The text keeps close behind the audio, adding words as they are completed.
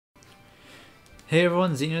Hey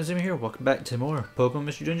everyone, Xenozim here, welcome back to more Pokemon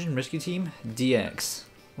Mystery Dungeon Rescue Team DX.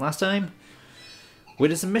 Last time, we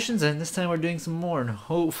did some missions and this time we're doing some more and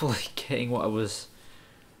hopefully getting what I was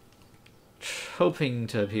hoping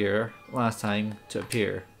to appear last time to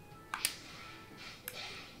appear.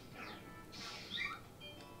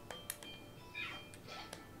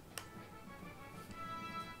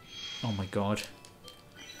 Oh my god.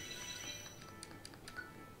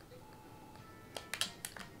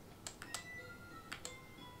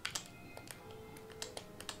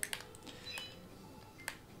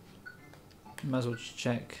 Might as well just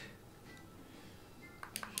check.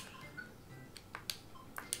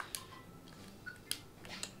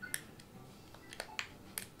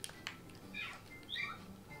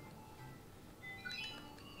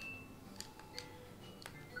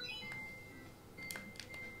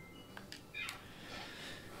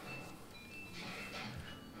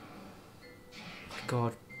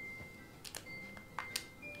 God.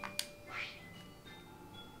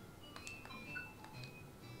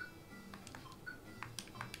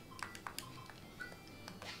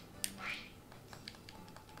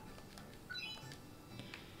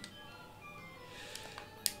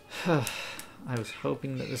 I was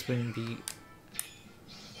hoping that this wouldn't be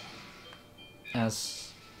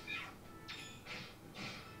as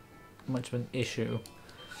much of an issue.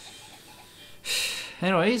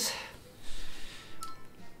 Anyways,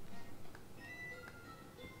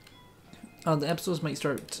 the episodes might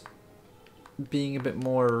start being a bit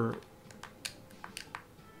more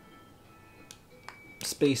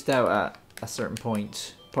spaced out at a certain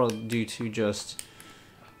point, probably due to just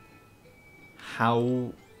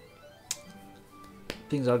how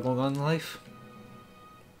things are going on in life.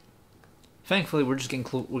 Thankfully, we're just getting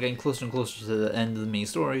closer and closer to the end of the main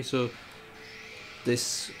story, so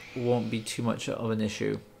this won't be too much of an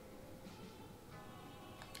issue.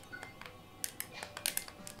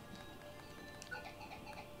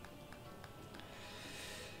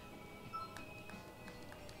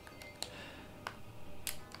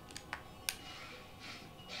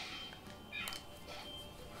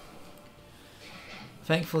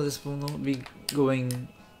 Thankfully, this will not be going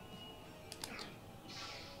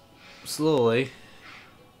slowly.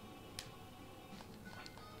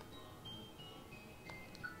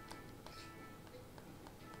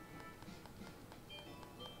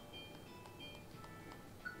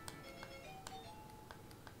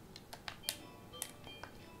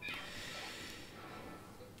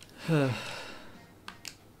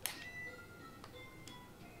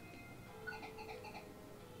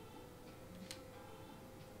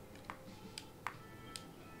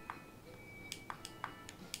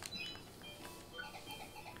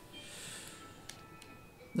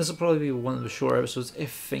 This will probably be one of the short episodes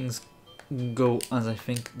if things go as I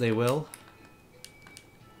think they will.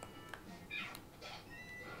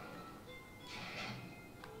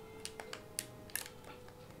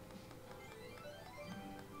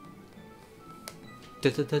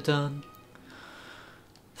 Dun.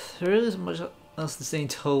 There isn't much else to say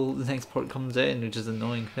until the next part comes in, which is an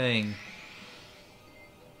annoying thing.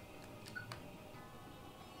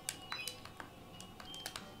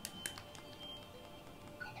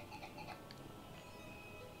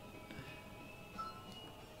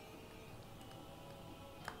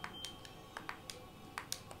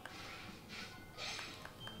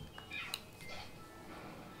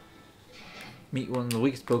 Meet one of the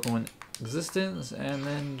weakest Pokemon in existence, and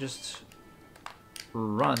then just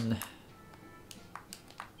run.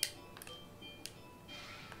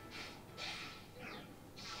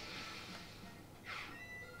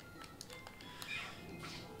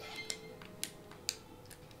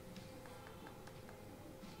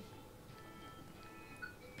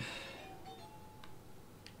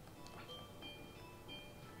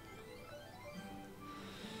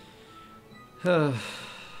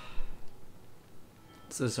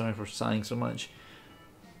 So sorry for sighing so much.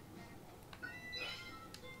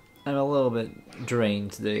 I'm a little bit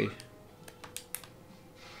drained today.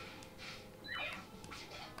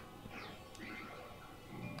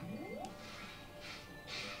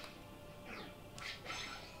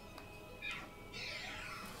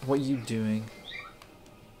 What are you doing?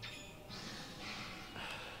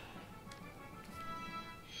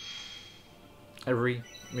 Really?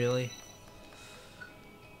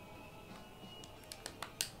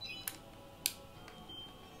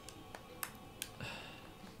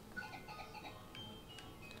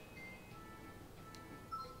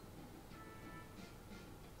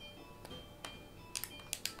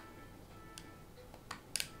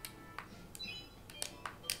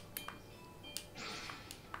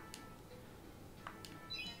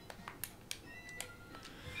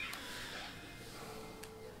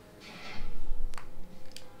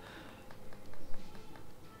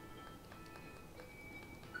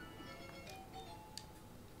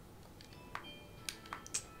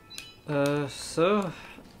 So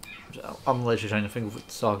I'm literally trying to think of what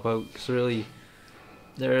to talk about because really,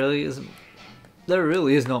 there really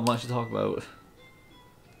is not much to talk about.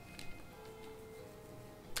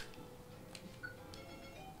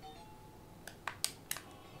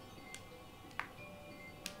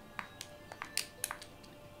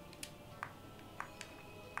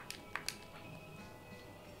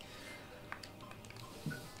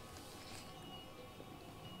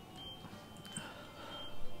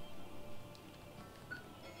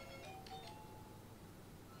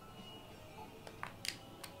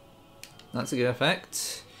 That's a good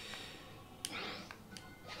effect.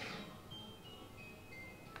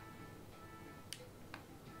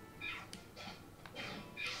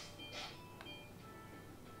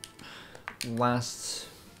 Last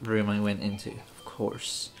room I went into, of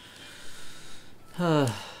course.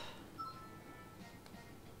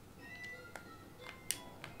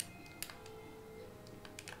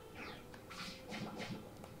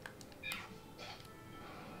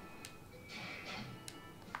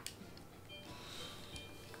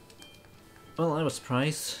 Well, I was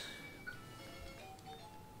surprised.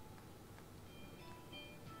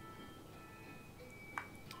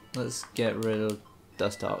 Let's get rid of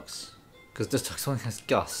Dustox, because Dustox only has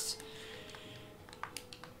Gust.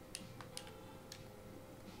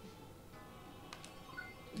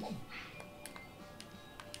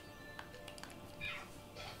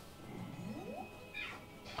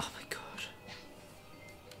 Oh my god.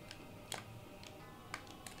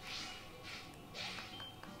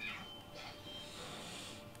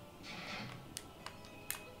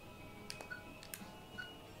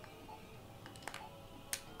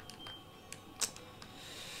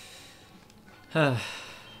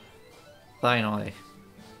 Finally.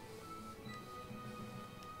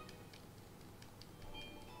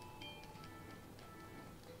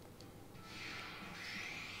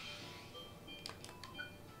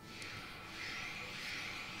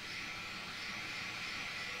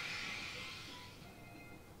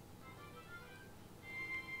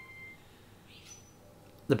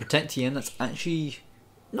 The Protectian, that's actually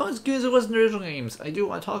not as good as it was in the original games. I do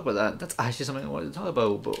want to talk about that. That's actually something I wanted to talk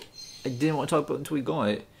about, but I didn't want to talk about it until we got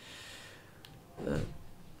it.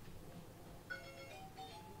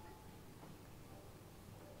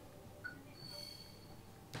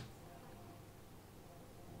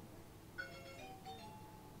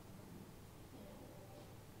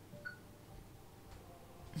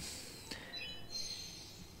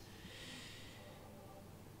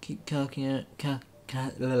 Keep calculating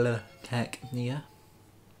Cacnea.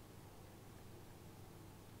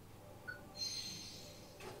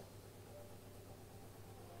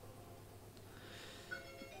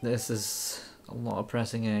 This is a lot of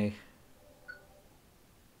pressing A.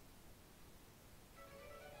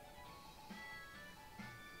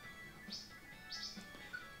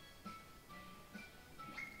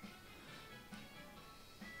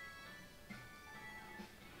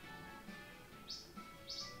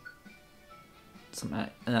 Some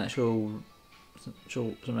actual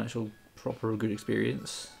proper good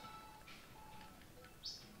experience.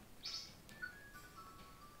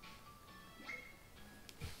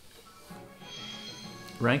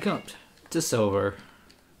 Rank up to silver.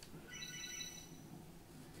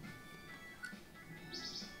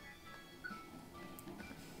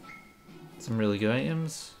 Some really good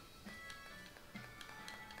items.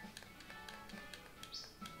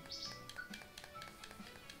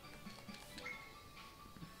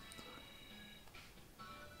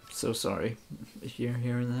 So sorry if you're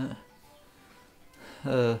hearing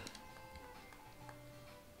that.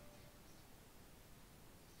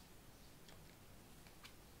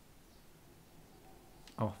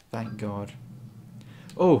 Oh, thank God.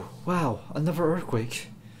 Oh, wow, another earthquake.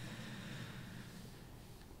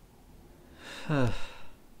 I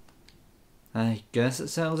guess it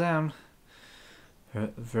settled down.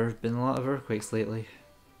 There have been a lot of earthquakes lately.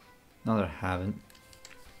 No, there haven't.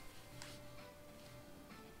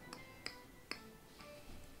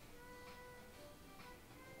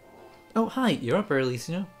 Oh, hi, you're up early,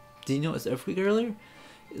 Sino. Did you notice the earthquake earlier?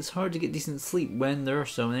 It's hard to get decent sleep when there are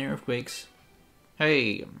so many earthquakes.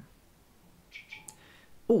 Hey.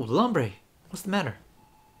 Oh, Lombre, what's the matter?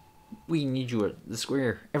 We need you at the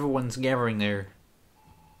square. Everyone's gathering there.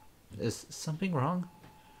 Is something wrong?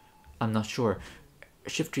 I'm not sure.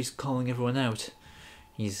 Shifty's calling everyone out.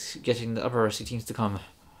 He's getting the upper rescue teams to come.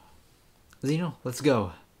 Zeno, let's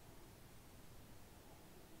go.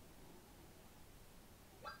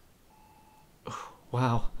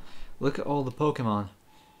 Wow, look at all the Pokemon.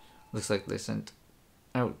 Looks like they sent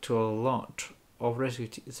out to a lot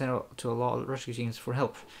of rescue teams for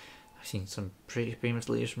help. I've seen some pretty famous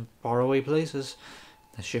leaders from faraway places.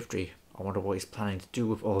 Now Shifty, I wonder what he's planning to do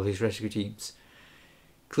with all these rescue teams.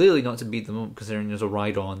 Clearly not to beat them up, considering there's a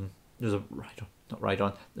Rhydon. There's a Rhydon, not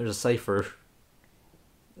Rhydon. There's a Cypher.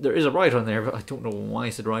 There is a Rhydon there, but I don't know why I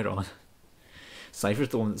said Rhydon. Cypher's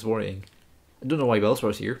the one that's worrying. I don't know why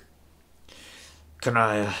Bellsprout's here. Can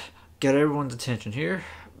I get everyone's attention here?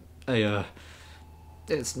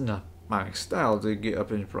 It's not my style to get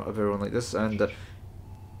up in front of everyone like this, and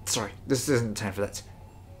sorry, this isn't time for that.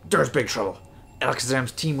 There's big trouble.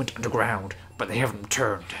 Alakazam's team went underground, but they haven't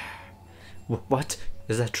returned. What?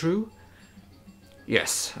 Is that true?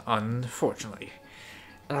 Yes, unfortunately.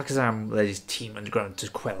 Alakazam led his team underground to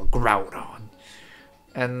quell Groudon.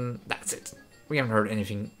 And that's it. We haven't heard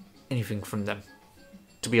anything from them.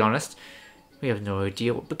 To be honest, we have no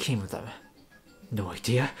idea what became of them. No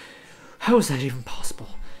idea? How is that even possible?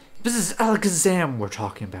 This is Alakazam we're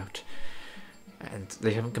talking about. And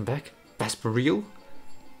they haven't come back? That's for real?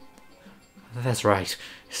 That's right.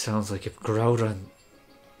 It sounds like if Groudon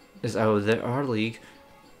is out of our league.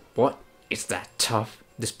 What? It's that tough?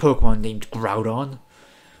 This Pokemon named Groudon?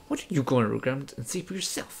 Why don't you go underground and see for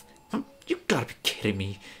yourself? You gotta be kidding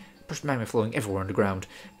me. There's magma flowing everywhere underground.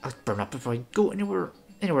 I'll burn up if I go anywhere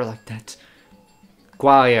like that.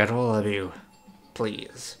 Quiet, all of you.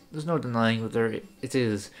 Please. There's no denying whether it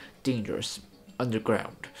is dangerous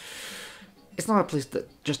underground. It's not a place that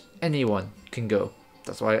just anyone can go.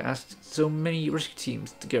 That's why I asked so many rescue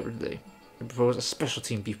teams together today. I propose a special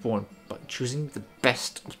team be formed by choosing the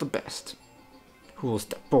best of the best. Who will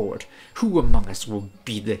step forward? Who among us will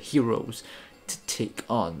be the heroes to take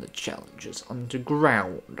on the challenges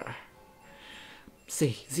underground?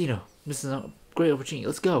 Say, Zeno, this is a great opportunity.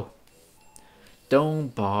 Let's go.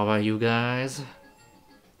 Don't bother, you guys.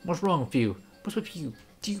 What's wrong with you? What's with you?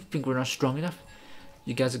 Do you think we're not strong enough?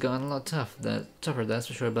 You guys have gotten a lot tougher, that's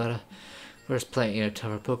for sure, but there's plenty of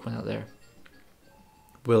tougher Pokemon out there.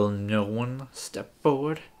 Will no one step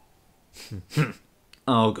forward?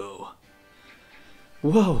 I'll go.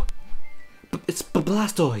 Whoa! It's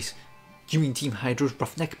Blastoise! You mean Team Hydro's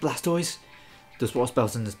Roughneck Blastoise? Those water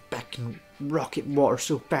spells in his back can rocket water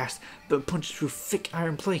so fast that it punches through thick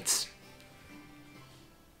iron plates.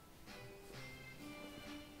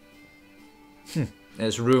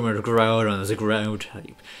 It's rumoured Groudon is a ground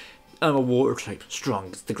type. I'm a water type,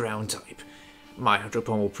 strong as the ground type. My Hydro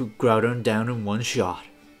Pump will put Groudon down in one shot.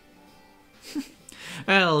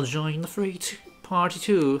 I'll join the free party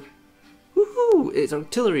too. Woohoo! It's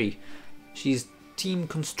Artillery. She's Team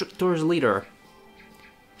Constructor's leader.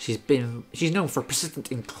 She's known for persistent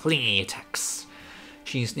and clinging attacks.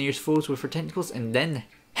 She ensnares foes with her tentacles and then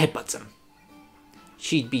headbutts them.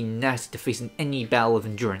 She'd be nasty to face in any battle of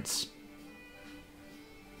endurance.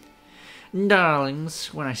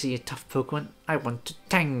 Darlings, when I see a tough Pokemon, I want to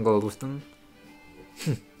tangle with them.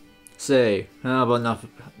 Say, how about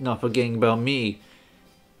not forgetting about me?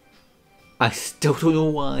 I still don't know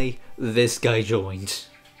why this guy joined.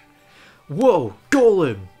 Whoa,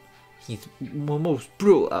 Golem! He's the most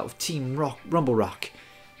brutal out of Team Rumble Rock.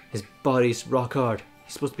 His body's rock hard.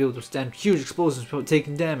 He's supposed to be able to withstand huge explosions without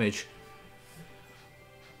taking damage.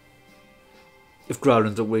 If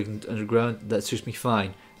Groudon's awakened underground, that suits me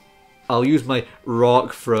fine. I'll use my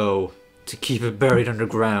Rock Throw to keep it buried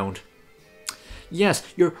underground. Yes,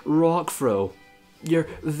 your Rock Throw. Your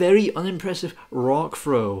very unimpressive Rock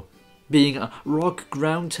Throw. Being a Rock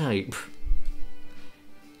Ground type.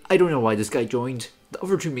 I don't know why this guy joined. The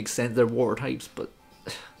other two make sense, they're water types, but...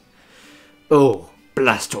 Oh,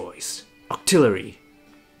 Blastoise, Octillery,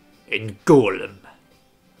 and Golem.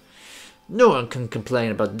 No one can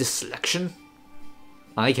complain about this selection.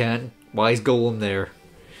 I can. Why is Golem there?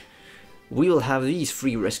 We will have these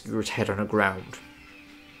three rescuers head on the ground.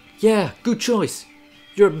 Yeah, good choice.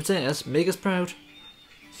 You're representing us, make us proud.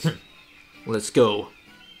 Let's go.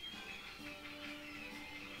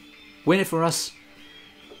 Win it for us.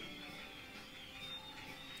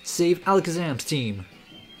 Save Alakazam's team.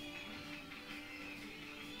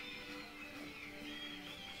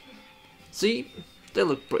 See? They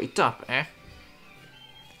look pretty tough, eh?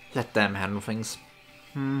 Let them handle things.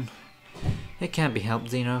 It can't be helped,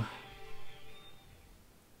 Zeno.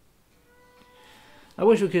 I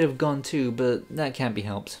wish we could have gone too, but that can't be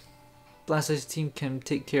helped. Blastoise's team can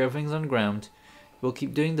take care of things on the ground. We'll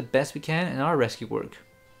keep doing the best we can in our rescue work.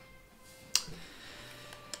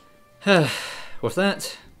 With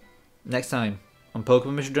that, next time on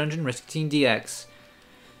Pokemon Mystery Dungeon Rescue Team DX,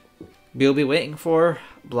 we'll be waiting for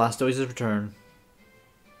Blastoise's return.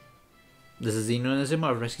 This is Zeno and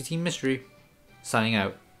Azuma of Rescue Team Mystery, signing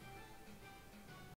out.